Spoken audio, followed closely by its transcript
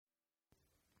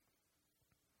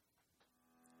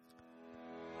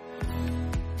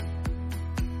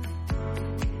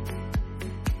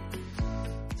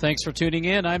Thanks for tuning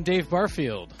in. I'm Dave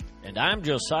Barfield. And I'm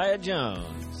Josiah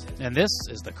Jones. And this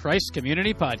is the Christ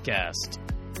Community Podcast.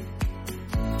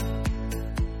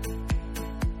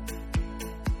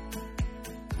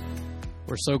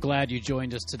 We're so glad you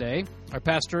joined us today. Our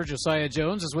pastor, Josiah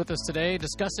Jones, is with us today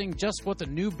discussing just what the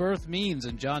new birth means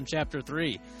in John chapter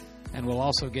 3. And we'll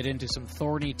also get into some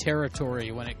thorny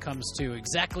territory when it comes to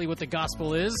exactly what the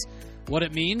gospel is, what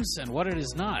it means, and what it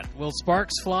is not. Will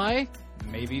sparks fly?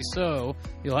 Maybe so.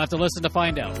 You'll have to listen to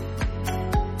find out.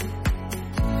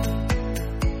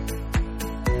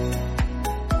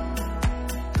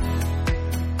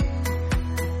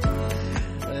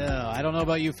 I don't know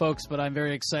about you folks, but I'm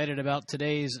very excited about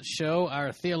today's show.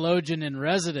 Our theologian in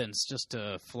residence, just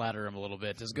to flatter him a little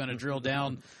bit, is going to drill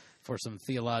down for some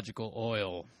theological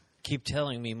oil. Keep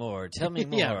telling me more. Tell me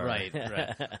more. Yeah, right.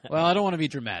 Well, I don't want to be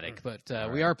dramatic, but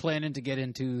we are planning to get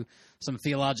into some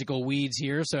theological weeds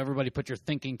here, so everybody put your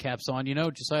thinking caps on. You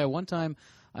know, Josiah, one time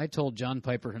I told John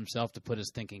Piper himself to put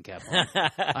his thinking cap on.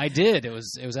 I did. It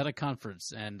was at a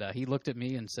conference, and he looked at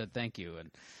me and said, thank you,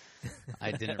 and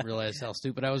I didn't realize how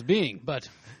stupid I was being. But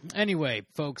anyway,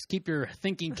 folks, keep your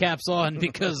thinking caps on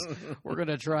because we're going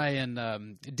to try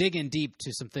and dig in deep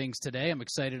to some things today. I'm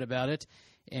excited about it,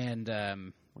 and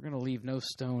we're going to leave no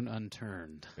stone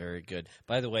unturned. Very good.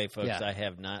 By the way, folks, I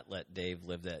have not let Dave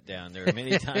live that down. There are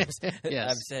many times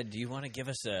I've said, do you want to give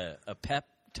us a pep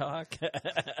talk?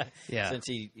 Since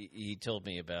he told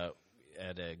me about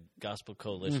at a Gospel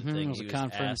Coalition thing, it was a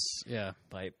conference.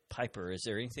 By Piper, is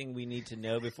there anything we need to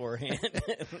know beforehand?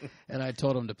 And I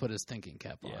told him to put his thinking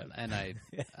cap on. And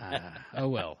oh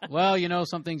well. Well, you know,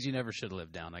 some things you never should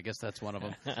live down. I guess that's one of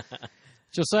them.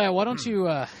 Josiah, why don't you,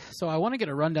 so I want to get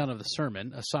a rundown of the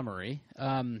sermon, a summary,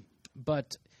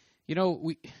 but, you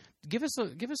know, give us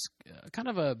kind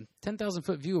of a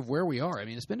 10,000-foot view of where we are. I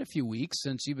mean, it's been a few weeks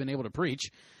since you've been able to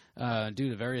preach due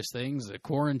to various things, the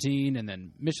quarantine and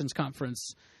then missions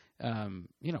conference.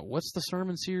 You know, what's the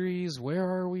sermon series? Where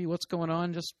are we? What's going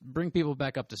on? Just bring people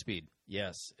back up to speed.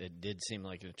 Yes, it did seem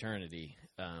like an eternity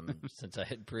since I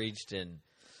had preached, and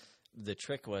the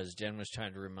trick was Jen was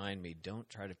trying to remind me, don't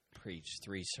try to preach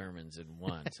 3 sermons in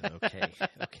one. So,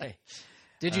 okay.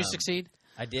 Did you succeed?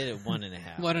 I did it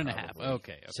 1.5. 1.5.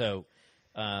 Okay. So,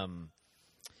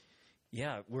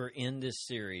 we're in this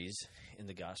series in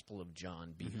the Gospel of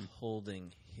John,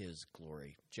 beholding his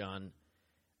glory. John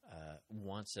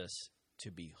wants us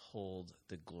to behold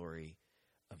the glory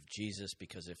of Jesus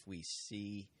because if we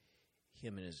see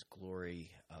him in his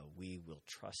glory, we will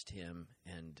trust him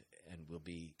and will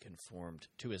be conformed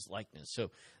to his likeness.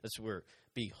 So that's we're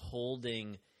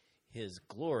beholding his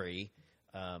glory.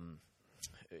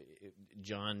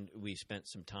 John, we spent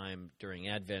some time during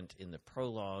Advent in the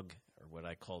prologue, or what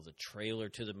I call the trailer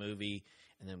to the movie,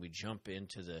 and then we jump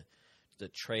into the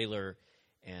trailer,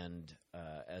 and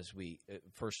as we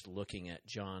first looking at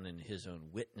John and his own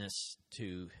witness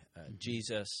to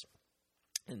Jesus,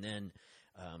 and then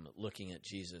looking at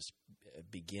Jesus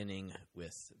beginning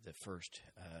with the first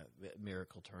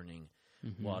miracle turning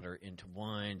water into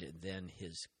wine, and then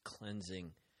his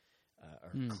cleansing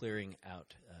or clearing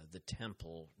out the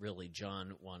temple, really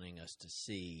John wanting us to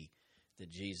see that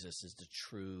Jesus is the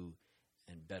true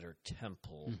and better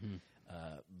temple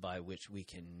by which we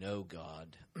can know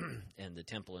God, and the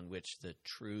temple in which the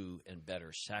true and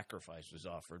better sacrifice was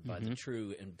offered by the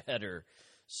true and better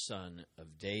Son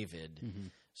of David.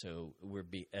 So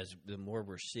the more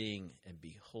we're seeing and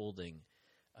beholding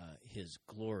his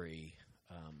glory,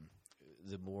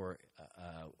 the more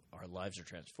our lives are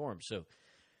transformed. So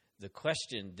the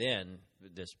question then,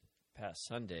 this past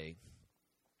Sunday,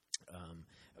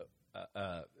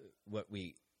 what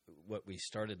we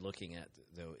started looking at,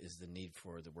 though, is the need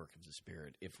for the work of the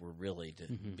Spirit if we're really to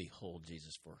behold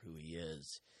Jesus for who he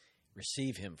is,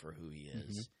 receive him for who he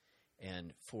is,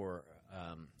 and for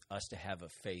us to have a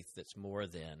faith that's more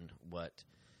than what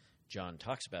John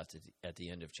talks about at the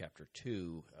end of chapter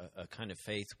 2, a kind of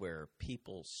faith where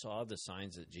people saw the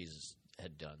signs that Jesus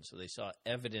had done. So they saw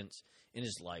evidence in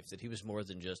his life that he was more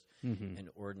than just an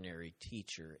ordinary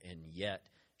teacher, and yet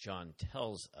John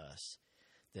tells us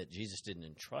that Jesus didn't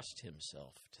entrust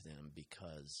himself to them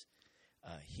because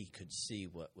he could see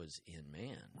what was in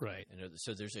man. Right. And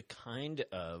so there's a kind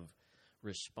of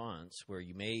response where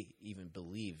you may even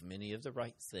believe many of the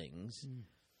right things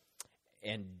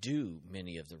and do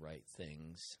many of the right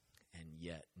things and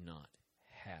yet not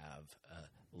have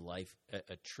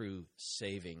a true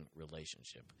saving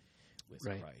relationship with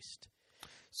Christ.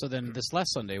 So then this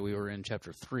last Sunday we were in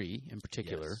chapter 3 in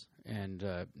particular, and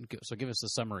so give us the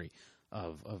summary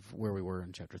of where we were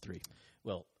in chapter 3.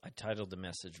 Well, I titled the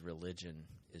message, Religion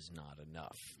is Not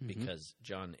Enough, because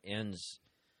John ends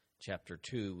chapter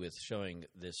 2 with showing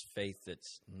this faith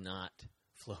that's not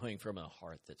flowing from a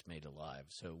heart that's made alive.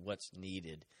 So what's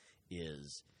needed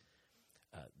is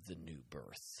the new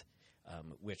birth,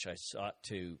 which I sought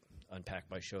to unpack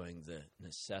by showing the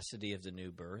necessity of the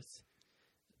new birth.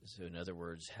 So in other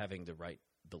words, having the right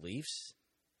beliefs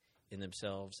in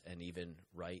themselves and even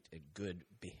right and good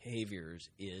behaviors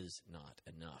is not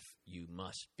enough. You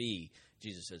must be,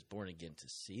 Jesus says, born again to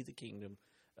see the kingdom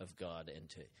of God and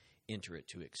to enter it,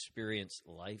 to experience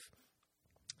life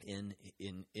in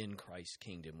Christ's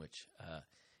kingdom, which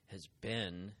has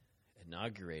been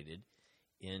inaugurated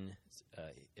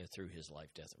through his life,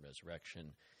 death, and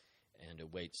resurrection, and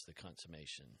awaits the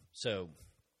consummation. So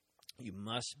you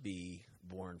must be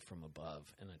born from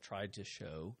above. And I tried to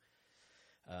show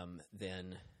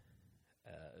then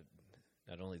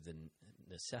not only the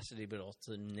necessity, but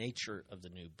also the nature of the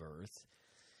new birth.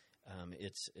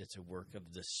 It's a work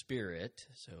of the Spirit.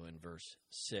 So in verse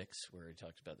 6, where he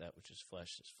talks about that which is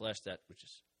flesh, that which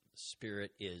is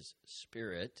spirit is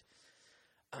spirit.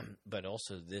 But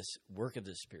also this work of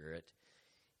the Spirit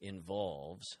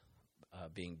involves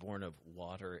being born of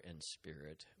water and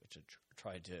spirit, which I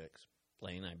tried to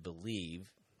explain, I believe,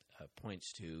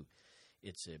 points to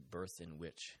it's a birth in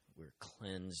which we're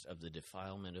cleansed of the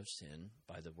defilement of sin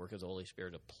by the work of the Holy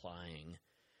Spirit applying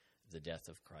the death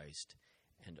of Christ.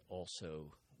 And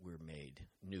also we're made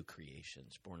new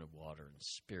creations, born of water and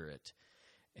spirit.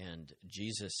 And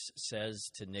Jesus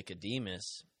says to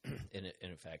Nicodemus,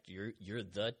 in fact, you're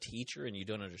the teacher and you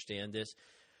don't understand this,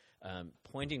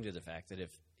 pointing to the fact that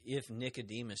if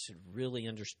Nicodemus had really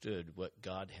understood what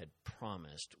God had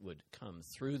promised would come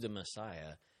through the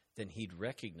Messiah, then he'd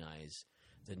recognize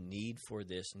the need for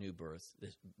this new birth,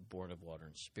 this born of water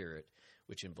and spirit,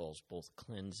 which involves both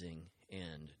cleansing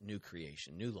and new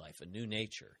creation, new life, a new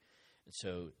nature. And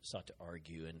so sought to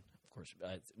argue, and of course,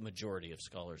 the majority of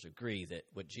scholars agree that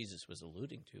what Jesus was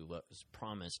alluding to, what was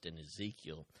promised in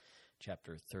Ezekiel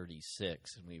chapter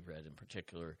 36, and we read in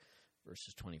particular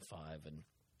verses 25 and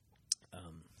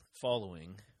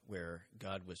following, where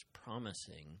God was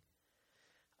promising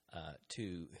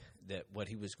to that what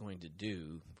he was going to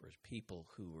do for his people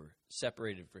who were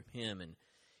separated from him and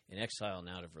in exile and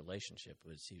out of relationship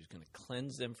was he was going to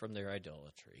cleanse them from their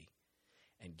idolatry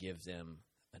and give them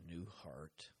a new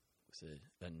heart with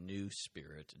a new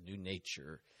spirit, a new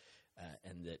nature,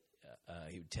 and that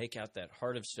he would take out that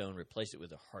heart of stone, replace it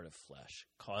with a heart of flesh,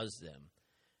 cause them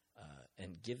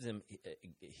and give them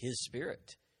his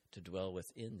spirit to dwell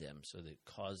within them so that it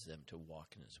caused them to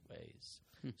walk in his ways.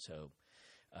 So,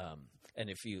 and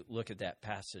if you look at that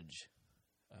passage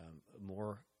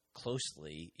more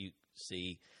closely, you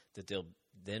see that they'll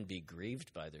then be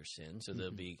grieved by their sin, so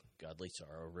there'll be godly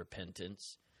sorrow,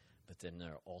 repentance, but then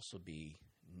there'll also be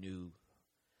new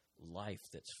life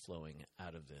that's flowing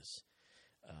out of this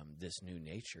this new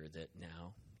nature that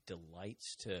now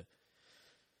delights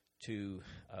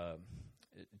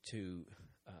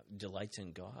delights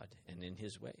in God and in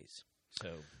his ways.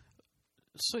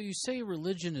 So you say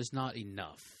religion is not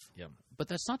enough. Yeah. But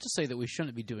that's not to say that we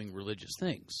shouldn't be doing religious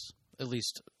things. At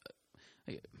least,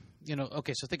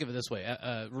 okay, so think of it this way.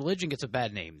 Religion gets a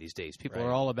bad name these days. People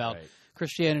are all about,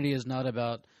 Christianity is not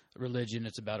about religion,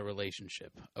 it's about a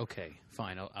relationship. Okay,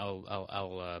 fine,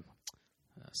 I'll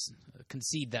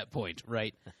concede that point,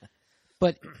 right?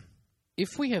 But if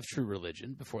we have true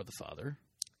religion before the Father,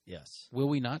 yes, will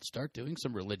we not start doing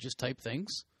some religious type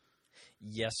things?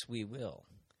 Yes, we will.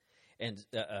 And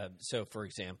so, for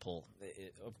example,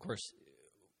 of course,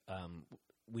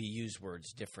 we use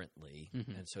words differently.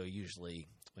 Mm-hmm. And so usually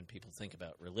when people think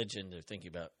about religion, they're thinking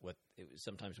about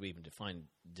sometimes we even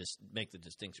make the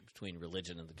distinction between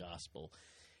religion and the gospel.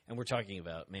 And we're talking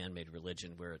about man-made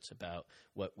religion where it's about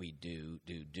what we do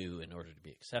in order to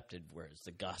be accepted, whereas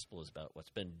the gospel is about what's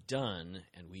been done,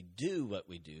 and we do what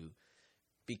we do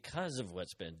because of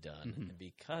what's been done and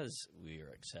because we are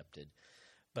accepted.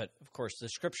 But, of course, the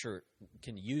Scripture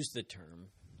can use the term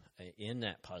in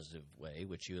that positive way,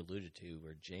 which you alluded to,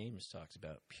 where James talks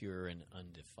about pure and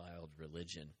undefiled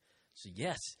religion. So,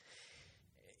 yes,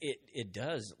 it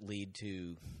does lead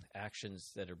to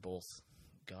actions that are both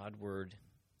Godward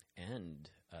and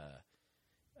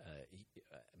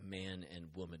man and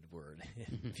womanward,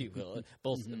 if you will,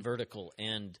 both vertical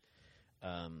and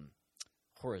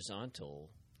horizontal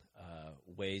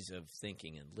ways of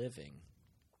thinking and living.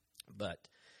 But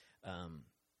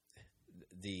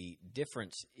the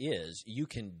difference is you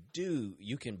can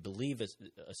believe a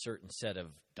certain set of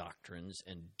doctrines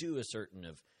and do a certain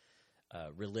of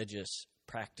religious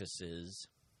practices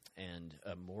and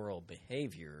moral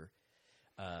behavior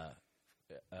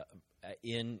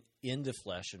in the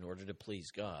flesh in order to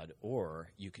please God, or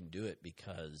you can do it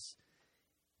because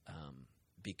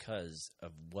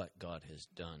of what God has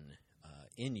done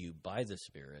in you by the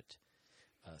Spirit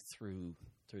through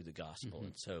the gospel. Mm-hmm.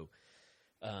 And so,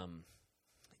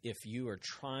 if you are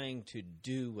trying to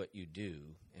do what you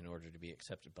do in order to be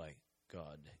accepted by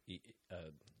God,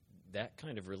 that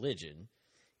kind of religion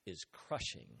is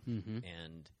crushing, mm-hmm.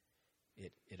 and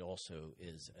it also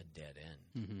is a dead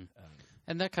end. Mm-hmm.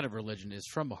 And that kind of religion is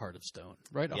from a heart of stone,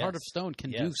 right? A Yes. heart of stone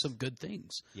can do some good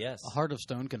things. Yes. A heart of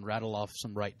stone can rattle off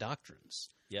some right doctrines.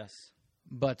 Yes.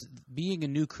 But being a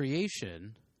new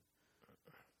creation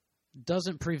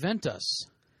doesn't prevent us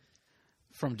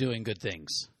from doing good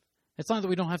things. It's not that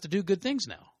we don't have to do good things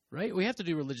now, right? We have to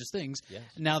do religious things Yes.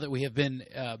 now that we have been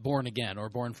born again or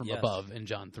born from Yes. above in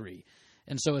John 3.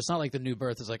 And so it's not like the new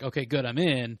birth is like, okay, good, I'm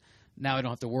in. Now I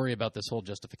don't have to worry about this whole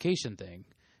justification thing.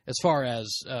 As far as,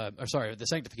 the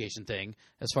sanctification thing,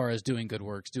 as far as doing good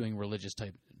works, doing religious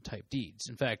type deeds.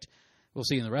 In fact, we'll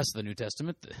see in the rest of the New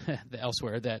Testament,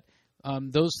 elsewhere, that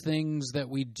those things that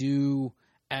we do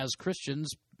as Christians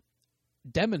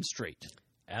demonstrate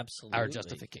Absolutely. our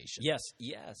justification. Yes,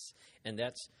 yes. And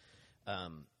that's,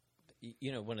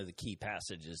 one of the key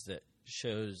passages that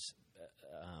shows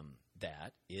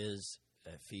that is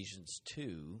Ephesians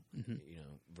 2, Mm-hmm.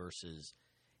 verses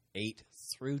 8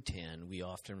 through 10. We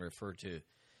often refer to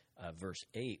verse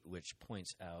 8, which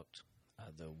points out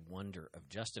the wonder of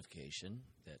justification,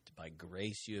 that by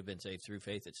grace you have been saved through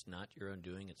faith. It's not your own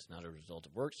doing. It's not a result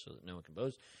of works, so that no one can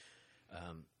boast.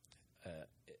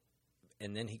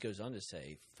 And then he goes on to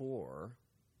say, for,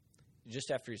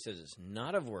 just after he says it's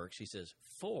not of works, he says,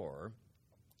 for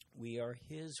we are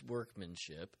his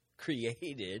workmanship,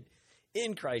 created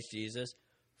in Christ Jesus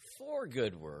for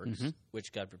good works, Mm-hmm.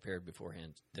 which God prepared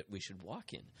beforehand that we should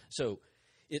walk in. So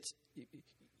it's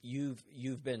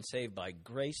you've been saved by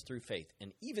grace through faith,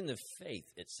 and even the faith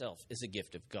itself is a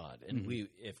gift of God. And Mm-hmm.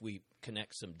 if we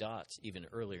connect some dots even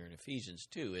earlier in Ephesians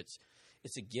 2,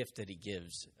 it's a gift that he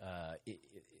gives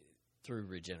through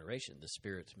regeneration. The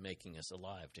Spirit's making us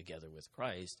alive together with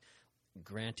Christ,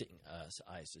 granting us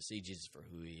eyes to see Jesus for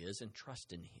who he is and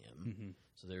trust in him. Mm-hmm.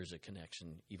 So there's a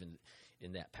connection even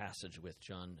in that passage with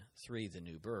John 3, the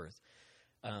new birth.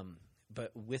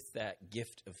 But with that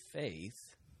gift of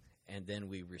faith, and then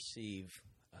we receive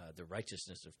the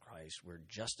righteousness of Christ, we're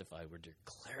justified, we're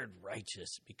declared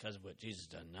righteous because of what Jesus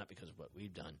done, not because of what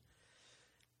we've done.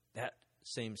 That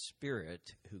same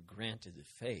Spirit who granted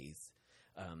the faith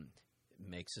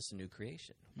makes us a new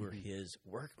creation. We're his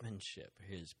workmanship,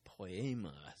 his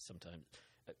poema, sometimes,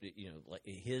 like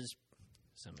his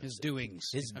doings.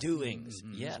 His doings,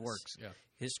 yes. His works, yeah.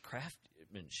 His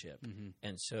craftsmanship. Mm-hmm.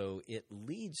 And so it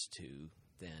leads to,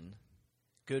 then,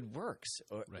 good works,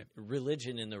 or Right.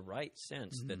 religion in the right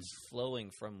sense that's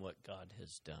flowing from what God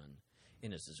has done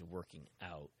in us, is working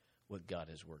out what God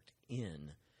has worked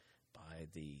in by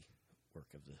the work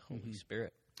of the Holy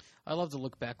Spirit. I love to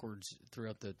look backwards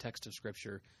throughout the text of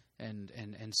Scripture and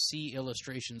see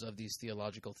illustrations of these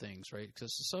theological things, right?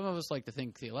 Because some of us like to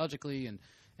think theologically and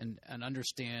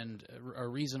understand or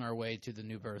reason our way to the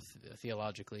new birth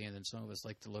theologically, and then some of us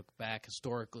like to look back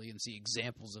historically and see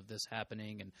examples of this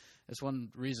happening. And that's one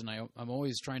reason I'm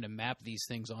always trying to map these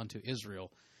things onto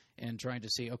Israel and trying to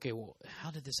see, okay, well,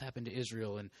 how did this happen to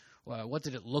Israel, and what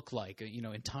did it look like,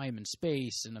 in time and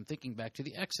space? And I'm thinking back to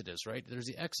the Exodus, right? There's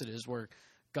the Exodus where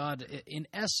God, in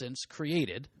essence,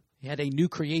 created. He had a new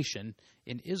creation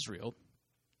in Israel,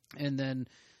 and then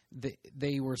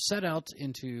they were set out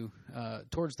into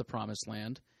towards the Promised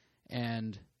Land,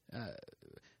 and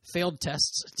failed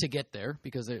tests to get there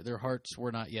because their hearts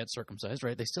were not yet circumcised.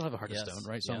 Right? They still have a heart Yes, of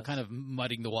stone, right? So I'm yes. kind of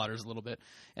muddying the waters a little bit.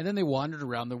 And then they wandered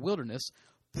around the wilderness,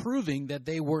 proving that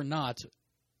they were not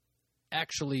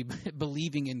actually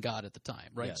believing in God at the time.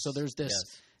 Right? Yes, So there's this.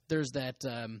 yes. There's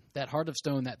that heart of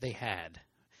stone that they had.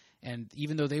 And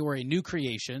even though they were a new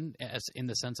creation, as in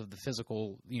the sense of the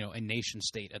physical, a nation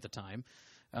state at the time,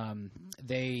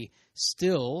 they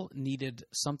still needed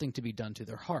something to be done to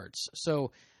their hearts.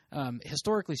 So,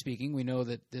 historically speaking, we know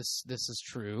that this is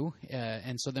true,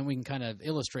 and so then we can kind of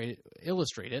illustrate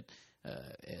it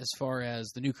as far as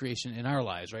the new creation in our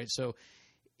lives, right? So,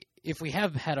 if we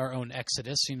have had our own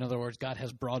exodus, in other words, God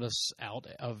has brought us out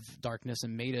of darkness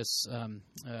and made us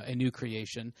a new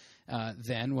creation,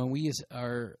 then when we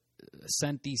are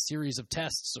sent these series of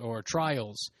tests or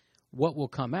trials, what will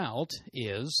come out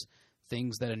is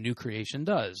things that a new creation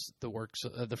does, the works,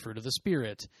 the fruit of the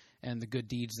Spirit, and the good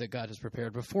deeds that God has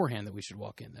prepared beforehand that we should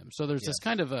walk in them. So there's this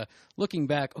kind of a looking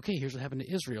back, okay, here's what happened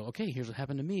to Israel. Okay, here's what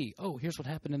happened to me. Oh, here's what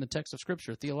happened in the text of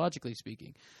Scripture, theologically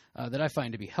speaking, that I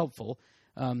find to be helpful.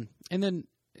 And then,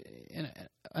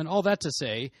 and all that to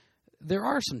say, there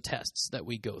are some tests that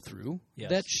we go through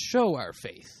that show our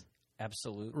faith.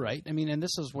 Absolutely. Right? I mean, and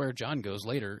this is where John goes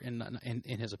later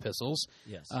in his epistles.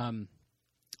 Yes.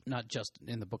 Not just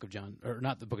in the book of John, or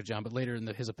not the book of John, but later in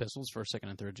his epistles, 1st, 2nd,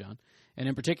 and 3rd John. And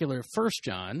in particular, 1st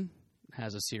John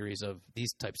has a series of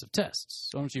these types of tests.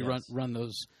 So why don't you run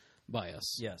those by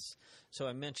us? Yes. So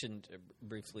I mentioned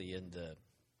briefly in the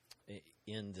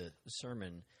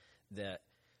sermon that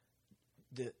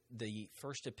the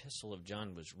first epistle of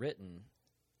John was written,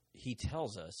 he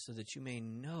tells us, so that you may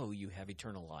know you have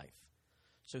eternal life.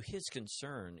 So his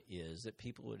concern is that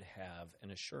people would have an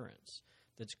assurance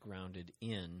that's grounded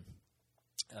in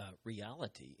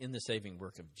reality, in the saving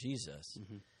work of Jesus.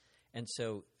 Mm-hmm. And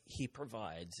so he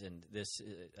provides, and this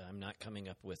I'm not coming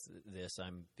up with this.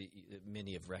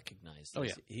 Many have recognized this. Oh,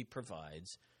 yeah. He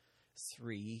provides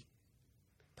 3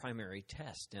 primary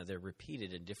tests. Now, they're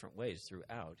repeated in different ways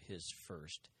throughout his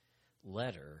first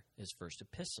letter, his first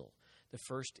epistle. The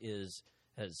first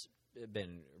has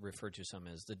been referred to some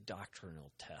as the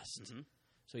doctrinal test. Mm-hmm.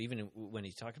 So even when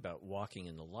he's talking about walking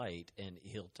in the light, and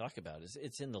he'll talk about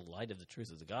it's in the light of the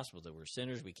truth of the gospel that we're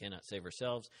sinners, we cannot save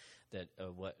ourselves, that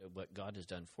what God has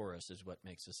done for us is what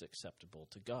makes us acceptable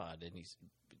to God. And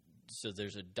so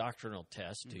there's a doctrinal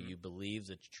test. Mm-hmm. Do you believe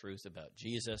the truth about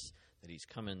Jesus, that he's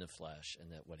come in the flesh, and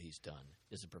that what he's done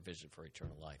is a provision for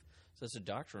eternal life? So it's a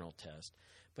doctrinal test.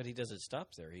 But he doesn't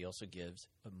stop there. He also gives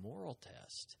a moral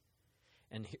test.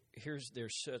 And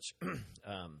there's such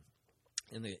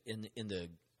in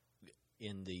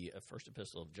the first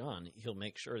epistle of John, he'll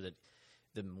make sure that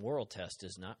the moral test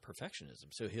is not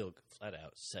perfectionism. So he'll flat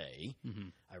out say, mm-hmm.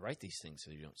 I write these things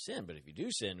so you don't sin, but if you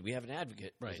do sin, we have an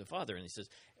advocate as the Father. And he says,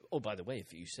 oh, by the way,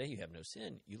 if you say you have no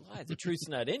sin, you lie. The truth's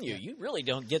not in you. You really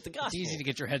don't get the gospel. It's easy to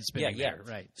get your head spinning there.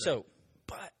 Right. So,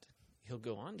 but he'll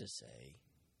go on to say,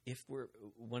 if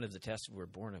one of the tests we're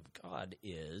born of God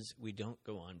is we don't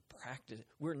go on practice.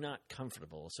 We're not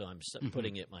comfortable. So I'm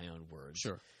putting it in my own words.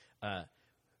 Sure.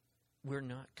 We're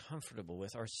not comfortable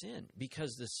with our sin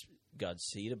because God's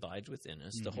seed abides within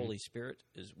us. Mm-hmm. The Holy Spirit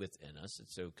is within us, and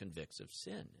so convicts of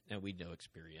sin. Now we know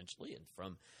experientially and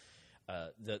from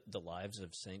the lives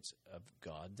of saints of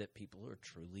God that people who are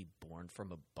truly born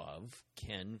from above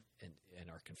can, and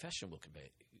our confession will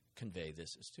convey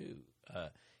this as too,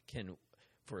 can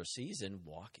for a season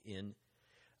walk in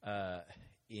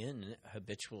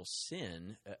habitual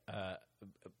sin.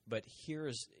 But here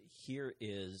is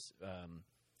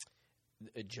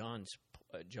John's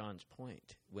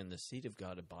point. When the seed of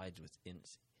God abides within,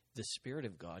 the Spirit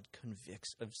of God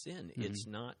convicts of sin.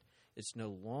 Mm-hmm. It's no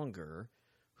longer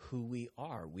who we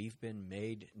are. We've been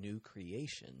made new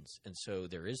creations. And so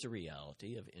there is a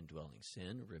reality of indwelling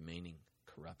sin, remaining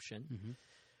corruption. Mm-hmm.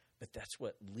 But that's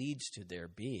what leads to there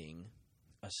being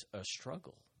a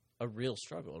struggle, a real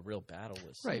struggle, a real battle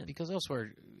with sin. Right, because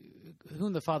elsewhere,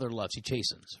 whom the Father loves, he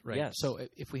chastens, right? Yes. So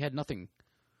if we had nothing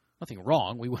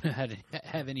wrong, we wouldn't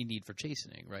have any need for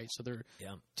chastening, right? So there,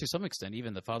 to some extent,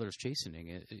 even the Father's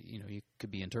chastening, you could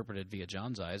be interpreted via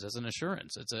John's eyes as an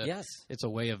assurance. It's a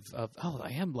way of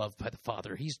I am loved by the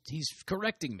Father. He's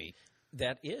correcting me.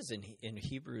 That is in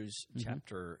Hebrews mm-hmm.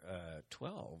 chapter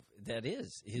 12. That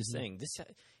is he's mm-hmm. saying this.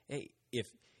 Hey, if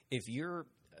you're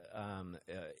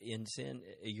in sin,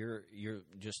 you're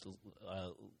just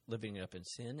living up in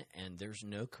sin, and there's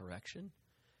no correction.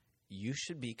 You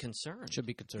should be concerned.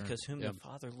 Because whom the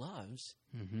Father loves,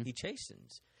 mm-hmm. he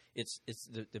chastens. It's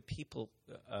the people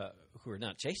who are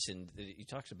not chastened that he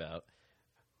talks about,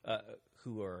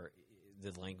 who are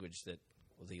the language that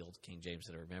the old King James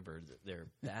that I remember, they're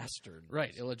bastard.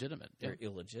 Right, illegitimate. They're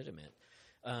illegitimate.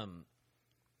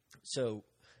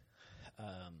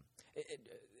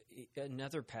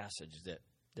 Another passage that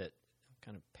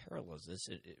kind of parallels this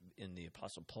in the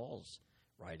Apostle Paul's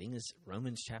writing is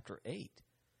Romans chapter 8.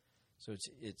 So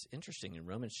it's interesting in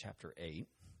Romans chapter 8,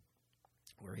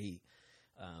 where he,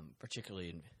 particularly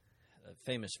in a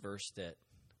famous verse that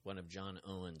one of John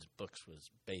Owen's books was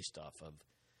based off of,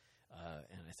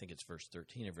 and I think it's verse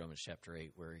 13 of Romans chapter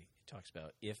 8, where he talks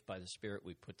about, if by the Spirit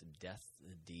we put to death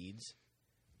the deeds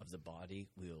of the body,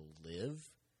 we'll live.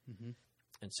 Mm-hmm.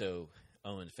 And so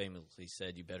Owen famously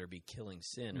said, you better be killing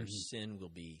sin, or mm-hmm. sin will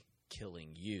be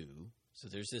killing you. So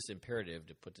there's this imperative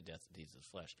to put to death the deeds of the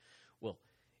flesh. Well,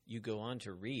 you go on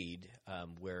to read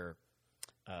where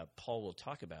Paul will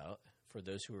talk about, for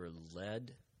those who are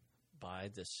led by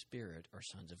the Spirit are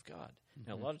sons of God.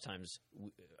 Now, a lot of times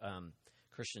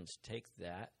Christians take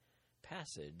that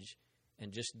passage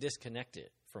and just disconnect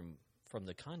it from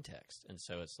the context. And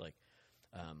so it's like,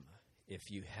 if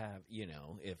you have,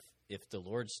 if the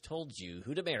Lord's told you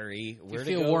who to marry, where to go. If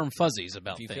you feel warm fuzzies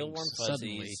about things. If you feel warm fuzzies,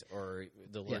 suddenly, or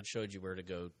the Lord showed you where to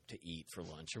go to eat for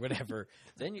lunch or whatever,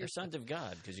 then you're sons of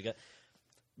God because you got.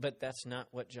 But that's not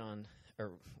what John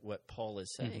or what Paul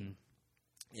is saying.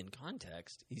 In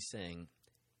context, he's saying,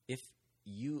 if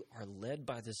you are led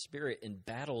by the Spirit in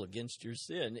battle against your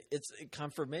sin, it's a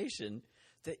confirmation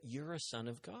that you're a son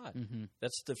of God.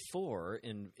 That's the for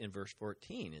in verse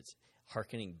 14. It's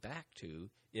hearkening back to,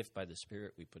 if by the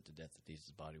Spirit we put to death the deeds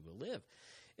of the body, will live.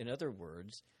 In other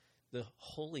words, the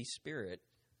Holy Spirit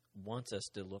wants us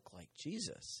to look like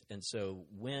Jesus. And so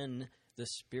when the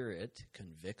Spirit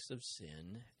convicts of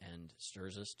sin and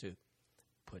stirs us to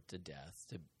put to death,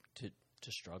 to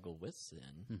struggle with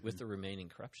sin, with the remaining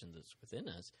corruption that's within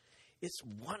us, it's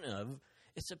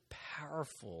a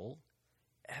powerful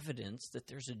evidence that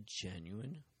there's a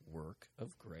genuine work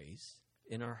of grace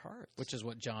in our hearts. which is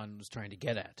what John was trying to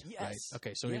get at. Yes. Right?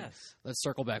 Okay, so Yes. let's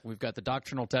circle back. We've got the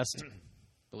doctrinal test,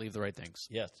 believe the right things.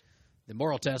 Yes. The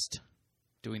moral test,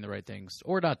 doing the right things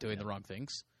or not doing the wrong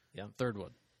things. Yeah. Third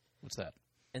one, what's that?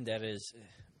 And that is,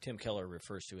 Tim Keller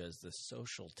refers to as the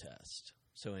social test.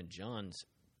 So in John's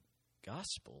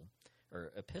gospel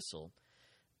or epistle,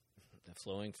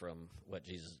 flowing from what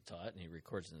Jesus taught, and he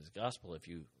records in his gospel, if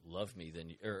you love me,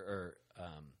 then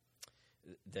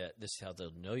that this is how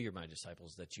they'll know you're my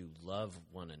disciples, that you love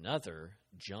one another.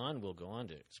 John will go on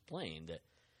to explain that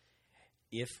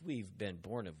if we've been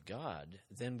born of God,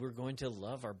 then we're going to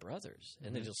love our brothers.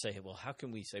 And then he'll say, well, how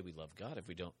can we say we love God if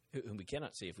we don't, whom we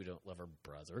cannot see, if we don't love our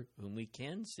brother, whom we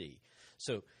can see?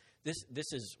 So this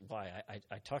is why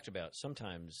I talked about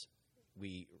sometimes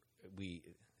we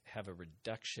have a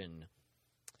reductionistic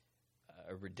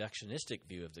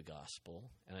view of the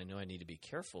gospel, and I know I need to be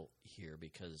careful here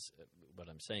because what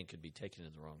I'm saying could be taken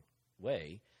in the wrong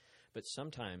way. But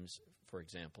sometimes, for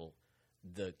example,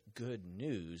 the good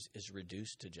news is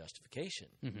reduced to justification,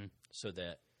 so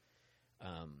that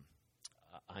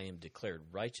I am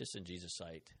declared righteous in Jesus'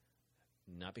 sight,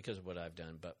 not because of what I've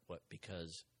done, but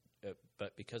because of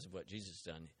what Jesus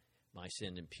has done. My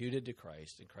sin imputed to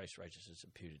Christ, and Christ's righteousness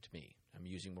imputed to me. I'm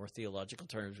using more theological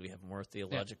terms. We have a more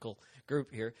theological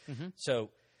group here. So,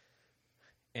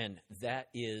 and that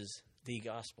is the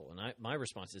gospel. And my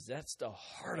response is that's the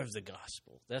heart of the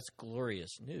gospel. That's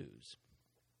glorious news.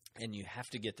 And you have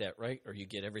to get that right, or you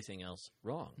get everything else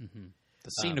wrong. The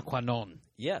sine qua non.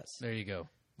 Yes. There you go.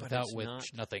 But Without it's which,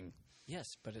 not- nothing.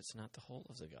 Yes, but it's not the whole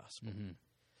of the gospel.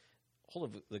 Whole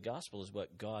of the gospel is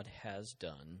what God has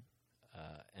done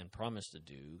and promised to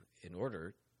do in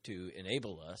order to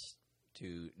enable us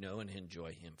to know and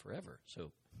enjoy Him forever.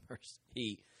 So first,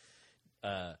 He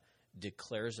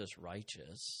declares us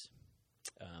righteous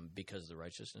because of the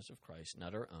righteousness of Christ,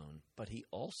 not our own. But He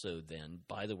also then,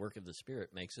 by the work of the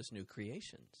Spirit, makes us new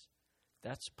creations.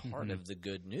 That's part of the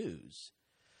good news.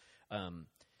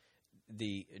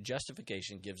 The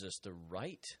justification gives us the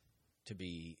right to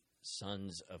be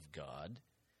sons of God.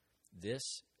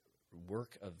 This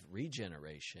work of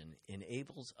regeneration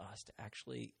enables us to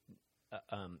actually,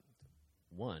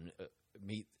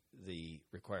 meet the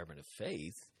requirement of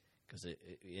faith, because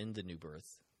in the new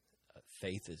birth,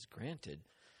 faith is granted,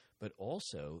 but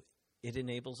also it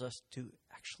enables us to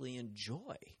actually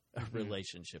enjoy a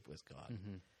relationship with God.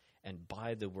 And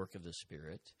by the work of the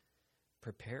Spirit,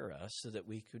 prepare us so that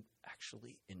we could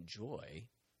actually enjoy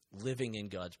living in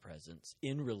God's presence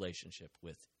in relationship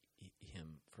with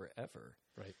Him forever.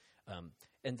 Right.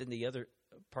 And then the other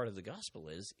part of the gospel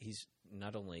is He's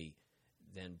not only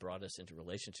then brought us into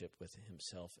relationship with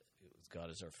Himself, with God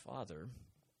as our Father,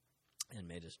 and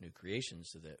made us new creations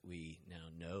so that we now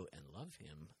know and love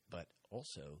Him, but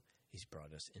also He's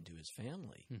brought us into His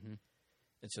family.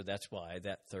 And so that's why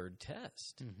that third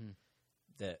test,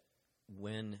 that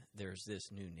when there's this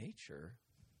new nature,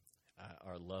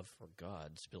 our love for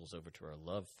God spills over to our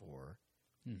love for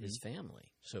His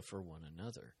family, so for one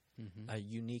another. A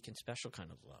unique and special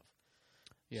kind of love.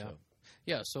 Yeah. So,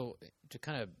 Yeah, so to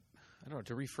kind of, I don't know,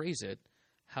 to rephrase it,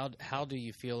 how do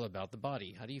you feel about the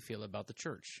body? How do you feel about the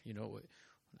church? You know,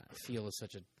 feel is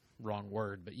such a wrong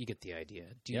word, but you get the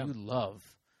idea. Do you love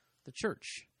the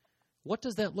church? What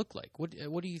does that look like? What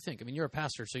do you think? I mean, you're a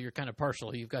pastor, so you're kind of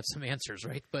partial. You've got some answers,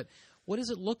 right? But what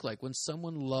does it look like when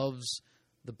someone loves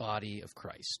the body of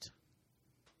Christ?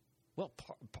 well,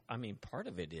 part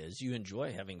of it is you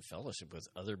enjoy having fellowship with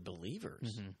other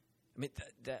believers. I mean,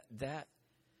 that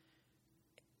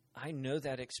I know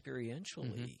that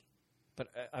experientially,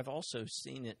 But I've also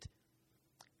seen it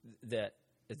that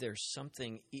there's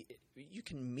something you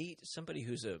can meet somebody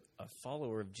who's a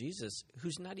follower of Jesus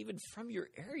who's not even from your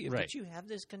area, Right. but you have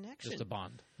this connection. Just a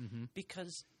bond.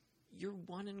 Because you're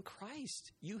one in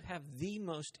Christ. You have the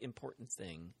most important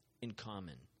thing in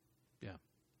common. Yeah.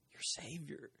 Your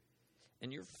Savior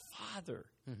and your Father.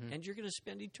 And you're going to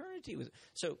spend eternity with.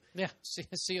 So Yeah, see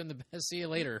you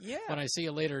later. Yeah. When I see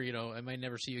you later, I might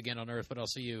never see you again on earth, but I'll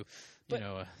see you, but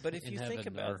if in you heaven think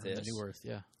about or in the this, new earth.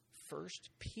 Yeah. First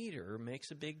Peter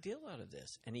makes a big deal out of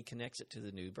this, and he connects it to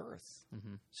the new birth.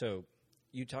 So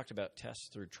you talked about tests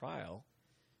through trial.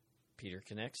 Peter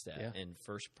connects that. Yeah. In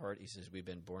first part, he says we've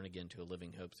been born again to a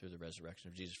living hope through the resurrection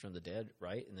of Jesus from the dead,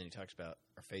 right? And then he talks about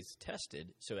our faith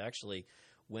tested. So actually,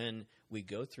 when we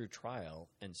go through trial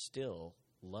and still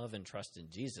love and trust in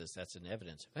Jesus, that's an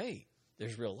evidence. Hey,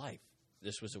 there's real life.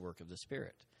 This was a work of the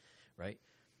Spirit, right?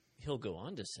 He'll go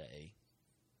on to say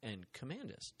and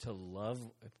command us to love.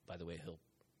 By the way, he'll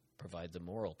provide the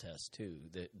moral test too.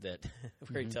 That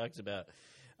where he talks about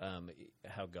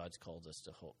how God's called us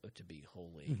to be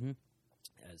holy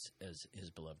as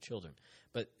His beloved children.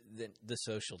 But then the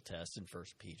social test in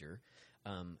First Peter,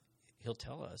 he'll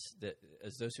tell us that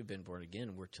as those who've been born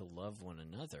again, we're to love one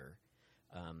another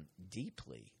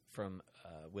deeply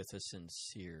with a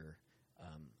sincere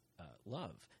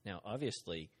love. Now,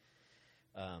 obviously.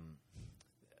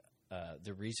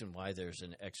 The reason why there's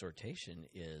an exhortation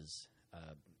is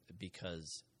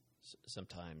because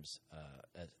sometimes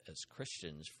as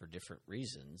Christians, for different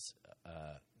reasons,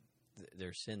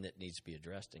 there's sin that needs to be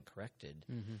addressed and corrected,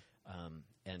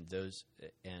 and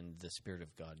the Spirit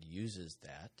of God uses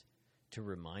that to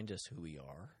remind us who we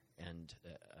are and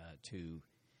to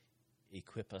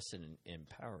equip us and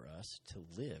empower us to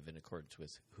live in accordance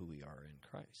with who we are in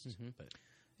Christ. But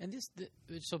And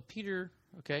so Peter,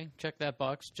 okay, check that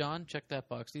box. John, check that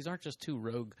box. These aren't just two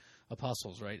rogue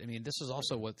apostles, right? I mean, this is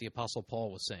also what the Apostle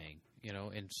Paul was saying,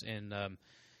 in 1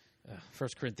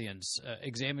 Corinthians.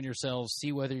 Examine yourselves,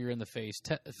 see whether you're in the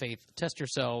faith, test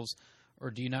yourselves, or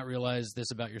do you not realize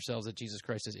this about yourselves, that Jesus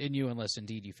Christ is in you, unless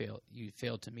indeed you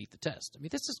failed to meet the test. I mean,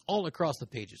 this is all across the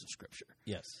pages of Scripture.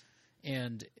 yes.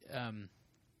 And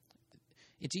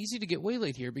it's easy to get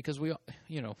waylaid here because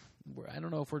I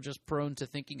don't know if we're just prone to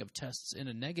thinking of tests in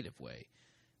a negative way,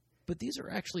 but these are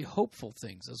actually hopeful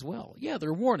things as well. Yeah,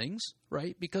 they're warnings,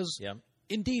 right? Because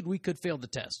indeed we could fail the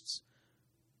tests.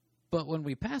 But when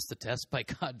we pass the test by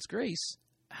God's grace,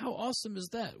 how awesome is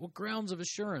that? What grounds of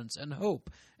assurance and hope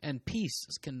and peace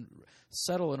can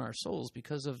settle in our souls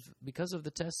because of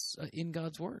the tests in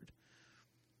God's Word.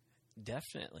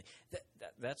 Definitely.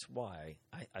 That's why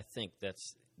I think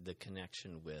that's the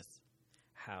connection with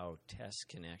how tests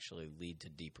can actually lead to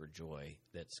deeper joy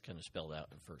that's kind of spelled out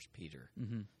in 1 Peter.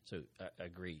 So I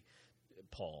agree.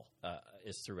 Paul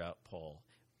is throughout Paul.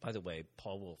 By the way,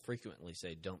 Paul will frequently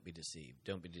say, don't be deceived,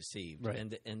 don't be deceived. Right.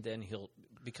 And then he'll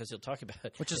talk about...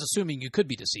 Which is assuming you could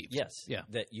be deceived. Yes. Yeah.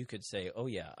 That you could say, oh,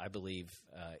 yeah, I believe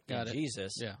in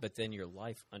Jesus, but then your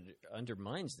life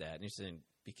undermines that. And you're saying,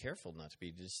 be careful not to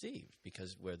be deceived,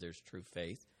 because where there's true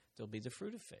faith, there'll be the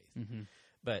fruit of faith.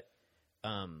 But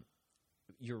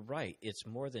you're right. It's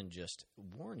more than just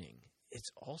warning. It's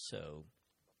also,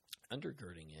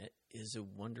 undergirding it, is a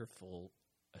wonderful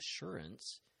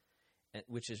assurance,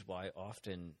 which is why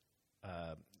often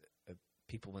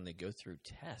people, when they go through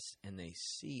tests and they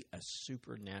see a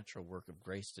supernatural work of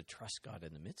grace to trust God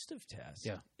in the midst of tests,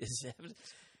 is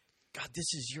evidence. God,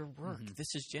 this is your work.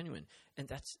 This is genuine. And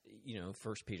that's,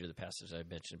 1 Peter, the passage I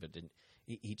mentioned, but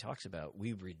he talks about,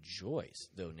 we rejoice,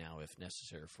 though now, if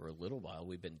necessary, for a little while,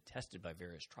 we've been tested by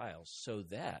various trials, so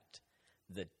that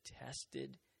the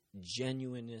tested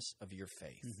genuineness of your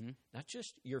faith, not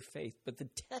just your faith, but the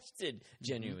tested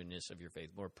genuineness of your faith,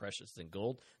 more precious than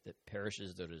gold that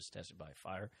perishes, though it is tested by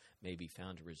fire, may be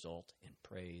found to result in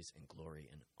praise and glory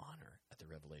and honor at the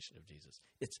revelation of Jesus.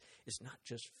 It's not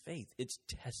just faith, it's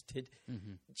tested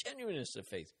genuineness of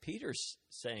faith. Peter's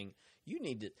saying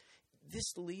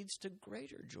this leads to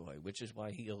greater joy, which is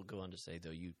why he'll go on to say, though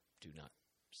you do not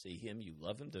see him, you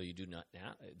love him, though you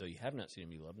have not seen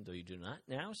him, you love him, though you do not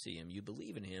now see him, you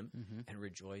believe in him, and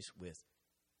rejoice with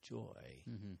joy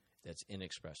that's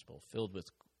inexpressible, filled with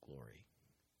glory,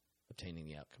 obtaining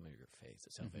the outcome of your faith,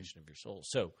 the salvation of your soul.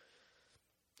 So,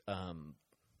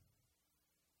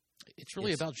 it's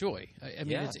really about joy. I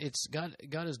mean, it's God.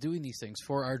 God is doing these things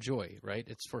for our joy, right?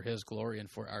 It's for His glory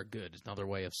and for our good. It's another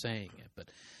way of saying it, but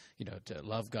to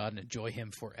love God and enjoy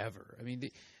Him forever. I mean,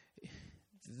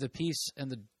 the peace and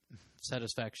the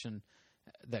satisfaction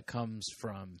that comes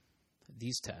from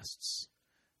these tests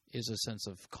is a sense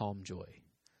of calm joy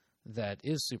that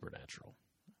is supernatural.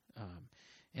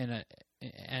 And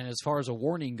as far as a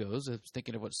warning goes, I was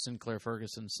thinking of what Sinclair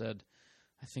Ferguson said.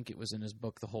 I think it was in his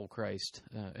book, The Whole Christ.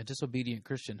 A disobedient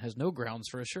Christian has no grounds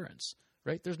for assurance,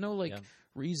 right? There's no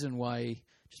reason why,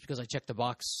 just because I checked the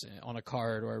box on a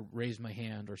card or I raised my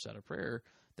hand or said a prayer,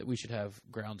 that we should have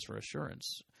grounds for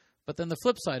assurance. But then the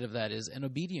flip side of that is an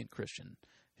obedient Christian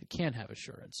who can have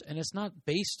assurance. And it's not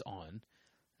based on,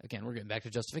 again, we're getting back to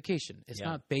justification. It's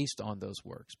not based on those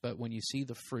works. But when you see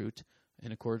the fruit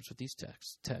in accordance with these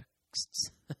texts,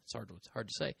 it's hard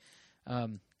to say,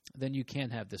 then you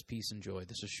can have this peace and joy,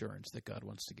 this assurance that God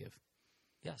wants to give.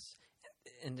 Yes.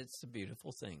 And it's the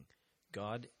beautiful thing.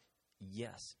 God,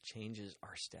 yes, changes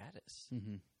our status.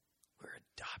 Mm-hmm. We're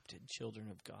adopted children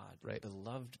of God, right,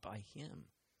 beloved by Him.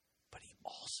 But He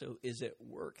also is at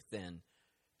work then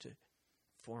to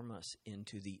form us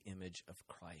into the image of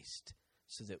Christ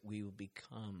so that we will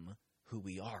become who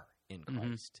we are in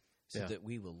Christ, so that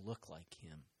we will look like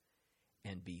Him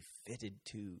and be fitted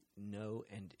to know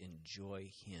and enjoy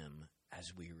Him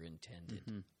as we were intended.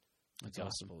 Mm-hmm. That's the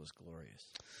gospel awesome. is glorious.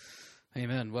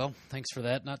 Amen. Well, thanks for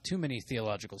that. Not too many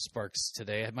theological sparks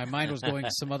today. My mind was going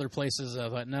to some other places. I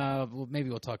thought, no, well, maybe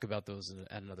we'll talk about those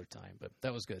at another time. But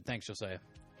that was good. Thanks, Josiah.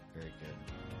 Very good.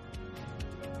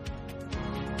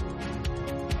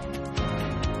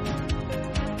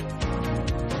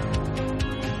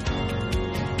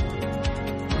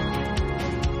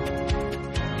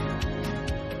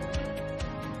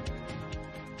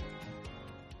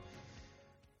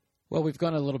 Well, we've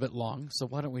gone a little bit long, so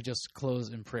why don't we just close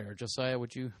in prayer? Josiah,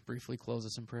 would you briefly close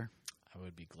us in prayer? I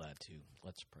would be glad to.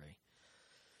 Let's pray.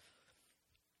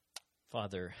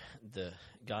 Father, the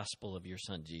gospel of your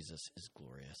Son Jesus is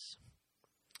glorious.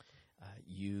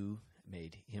 You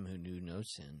made Him who knew no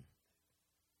sin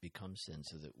become sin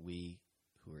so that we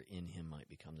who are in Him might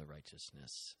become the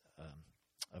righteousness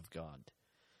of God.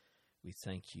 We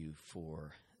thank you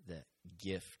for the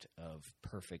gift of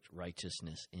perfect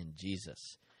righteousness in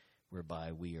Jesus,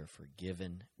 whereby we are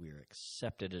forgiven, we are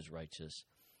accepted as righteous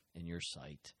in your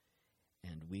sight,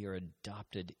 and we are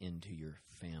adopted into your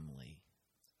family,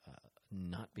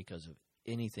 not because of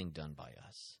anything done by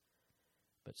us,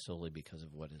 but solely because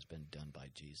of what has been done by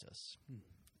Jesus.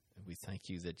 And we thank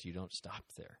you that you don't stop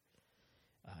there.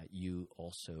 You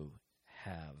also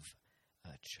have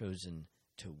chosen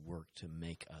to work to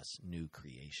make us new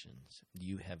creations.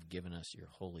 You have given us your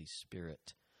Holy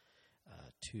Spirit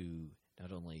to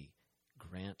not only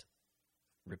grant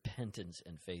repentance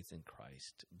and faith in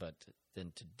Christ, but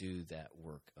then to do that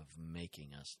work of making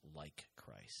us like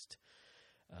Christ.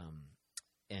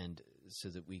 And so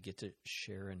that we get to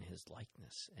share in His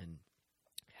likeness and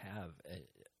have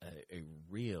a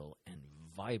real and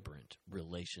vibrant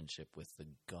relationship with the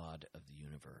God of the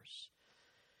universe.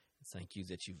 Thank you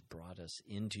that you've brought us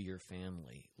into your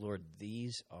family. Lord,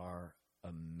 these are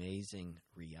amazing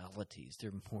realities.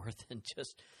 They're more than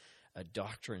just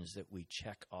doctrines that we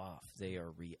check off. They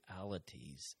are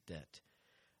realities that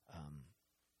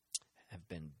have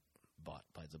been bought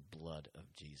by the blood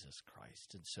of Jesus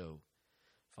Christ. And so,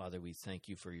 Father, we thank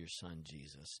you for your Son,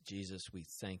 Jesus. Jesus, we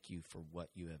thank you for what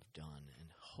you have done. And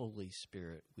Holy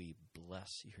Spirit, we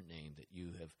bless your name that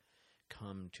you have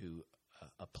come to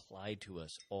apply to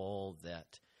us all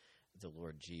that the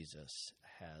Lord Jesus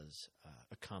has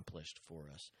accomplished for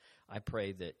us. I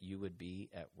pray that you would be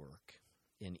at work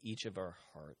in each of our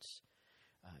hearts.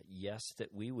 Yes,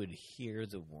 that we would hear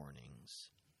the warnings,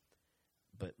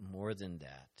 but more than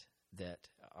that, that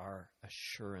our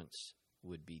assurance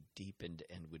would be deepened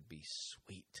and would be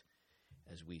sweet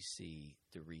as we see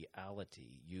the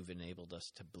reality. You've enabled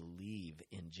us to believe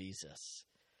in Jesus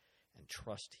and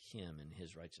trust Him and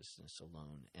His righteousness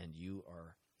alone, and you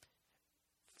are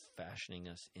fashioning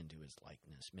us into His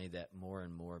likeness. May that more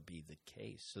and more be the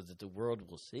case so that the world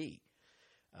will see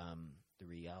the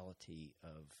reality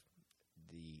of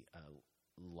the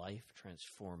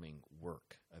life-transforming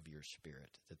work of your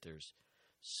Spirit, that there's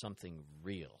something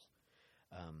real.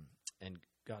 And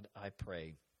God, I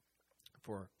pray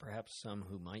for perhaps some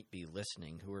who might be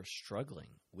listening who are struggling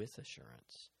with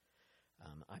assurance.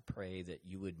 I pray that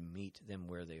you would meet them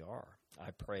where they are.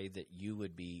 I pray that you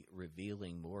would be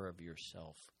revealing more of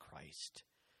yourself, Christ,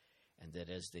 and that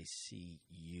as they see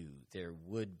you, there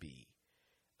would be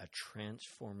a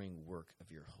transforming work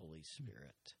of your Holy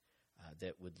Spirit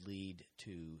that would lead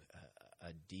to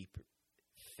a deep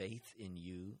faith in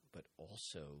you, but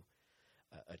also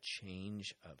a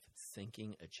change of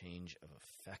thinking, a change of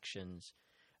affections,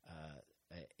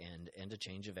 and a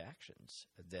change of actions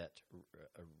that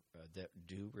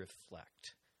do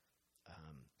reflect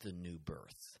the new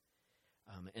birth.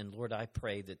 And Lord, I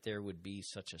pray that there would be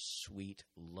such a sweet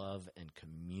love and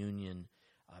communion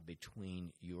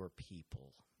between your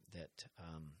people, that,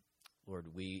 Lord,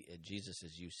 Jesus,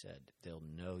 as you said, they'll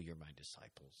know you're my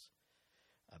disciples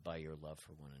by your love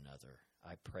for one another.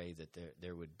 I pray that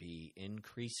there would be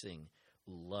increasing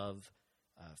love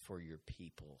for your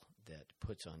people that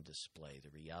puts on display the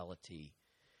reality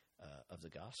of the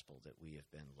gospel, that we have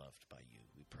been loved by you.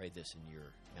 We pray this in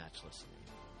your matchless name.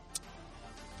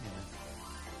 Amen.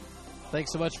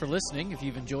 Thanks so much for listening. If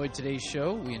you've enjoyed today's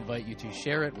show, we invite you to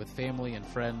share it with family and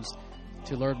friends.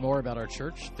 To learn more about our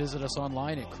church, visit us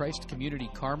online at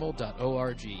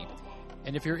christcommunitycarmel.org.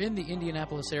 And if you're in the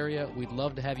Indianapolis area, we'd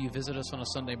love to have you visit us on a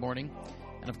Sunday morning.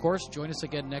 And of course, join us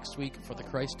again next week for the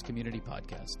Christ Community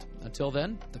Podcast. Until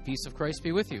then, the peace of Christ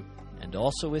be with you. And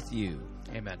also with you.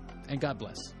 Amen. And God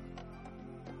bless.